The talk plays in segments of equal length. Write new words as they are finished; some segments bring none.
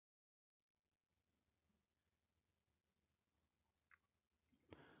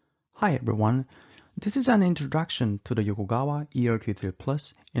Hi everyone, this is an introduction to the Yokogawa e-RT3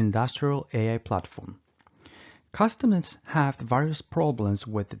 Plus industrial AI platform. Customers have various problems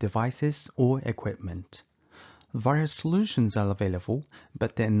with devices or equipment. Various solutions are available,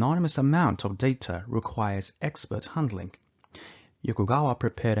 but the enormous amount of data requires expert handling. Yokogawa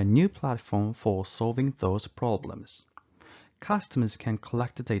prepared a new platform for solving those problems. Customers can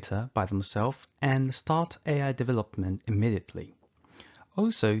collect the data by themselves and start AI development immediately.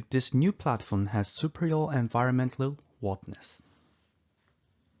 Also, this new platform has superior environmental awareness.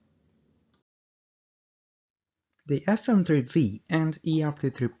 The FM3V and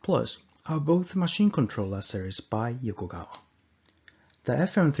e-RT3 Plus are both machine controller series by Yokogawa. The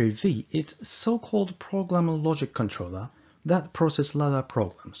FM3V is a so-called programmable logic controller that processes ladder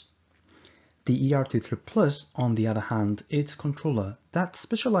programs. The e-RT3 Plus, on the other hand, is a controller that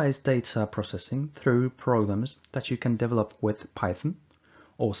specializes data processing through programs that you can develop with Python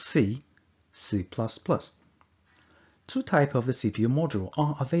or C++. Two types of the CPU module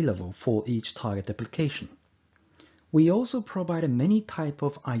are available for each target application. We also provide many types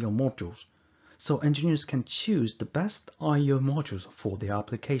of I/O modules, so engineers can choose the best I/O modules for their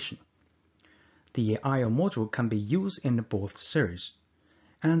application. The I/O module can be used in both series,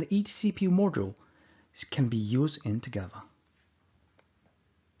 and each CPU module can be used in together.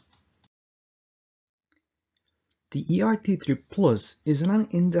 The e-RT3 Plus is an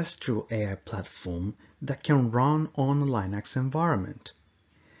industrial AI platform that can run on a Linux environment.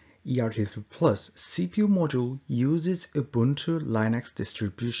 e-RT3 Plus CPU module uses Ubuntu Linux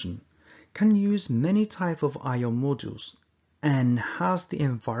distribution, can use many types of I/O modules, and has the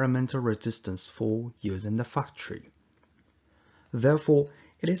environmental resistance for use in the factory. Therefore,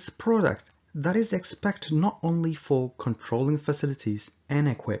 it is a product that is expected not only for controlling facilities and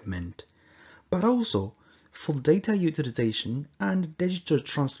equipment, but also for data utilization and digital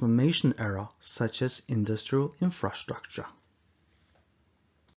transformation era such as industrial infrastructure.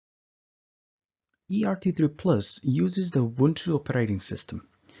 e-RT3 Plus uses the Ubuntu operating system,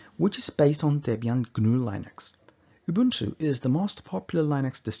 which is based on Debian GNULinux. Ubuntu is the most popular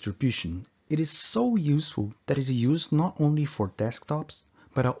Linux distribution. It is so useful that it is used not only for desktops,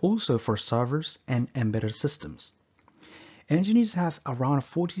 but also for servers and embedded systems. Engineers have around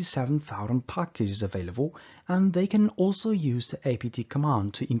 47,000 packages available, and they can also use the apt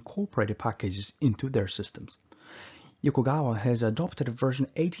command to incorporate the packages into their systems. Yokogawa has adopted version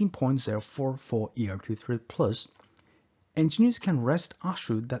 18.04 for e-RT3 Plus. Engineers can rest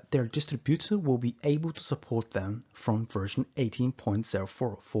assured that their distributor will be able to support them from version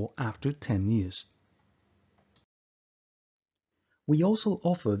 18.04 for up to 10 years. We also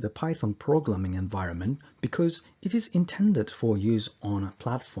offer the Python programming environment because it is intended for use on a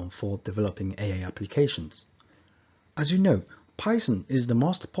platform for developing AI applications. As you know, Python is the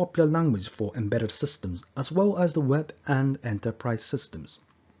most popular language for embedded systems as well as the web and enterprise systems.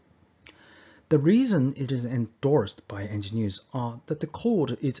 The reason it is endorsed by engineers are that the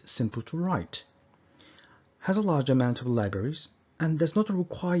code is simple to write, has a large amount of libraries, and does not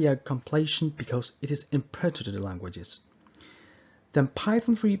require compilation because it is interpreted languages. The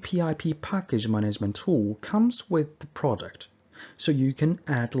Python 3 PIP package management tool comes with the product, so you can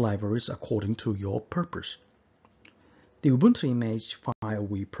add libraries according to your purpose. The Ubuntu image file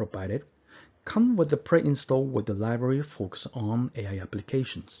we provided comes with the pre-install with the library focused on AI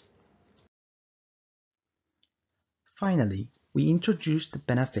applications. Finally, we introduced the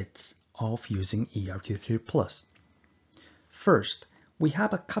benefits of using e-RT3 Plus. First, we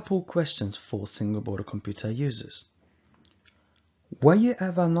have a couple questions for single-board computer users. Were you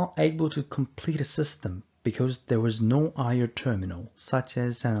ever not able to complete a system because there was no I/O terminal, such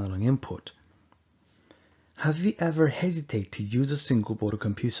as analog input? Have you ever hesitated to use a single-board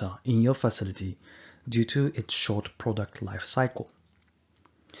computer in your facility due to its short product life cycle?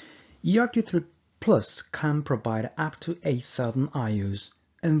 e-RT3 Plus can provide up to 8,000 I/Os,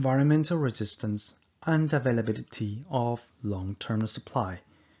 environmental resistance, and availability of long-term supply,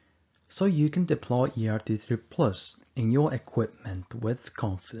 so you can deploy e-RT3 Plus in your equipment with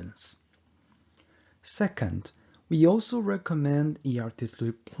confidence. Second, we also recommend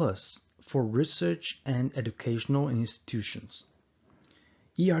e-RT3 Plus for research and educational institutions.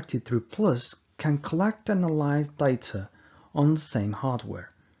 e-RT3 Plus can collect and analyze data on the same hardware,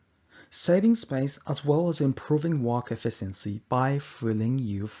 saving space as well as improving work efficiency by freeing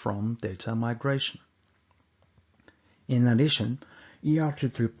you from data migration. In addition,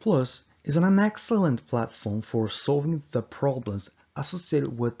 e-RT3 Plus is an excellent platform for solving the problems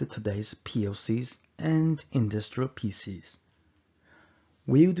associated with today's PLCs and industrial PCs.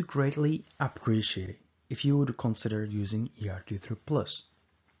 We would greatly appreciate it if you would consider using e-RT3 Plus.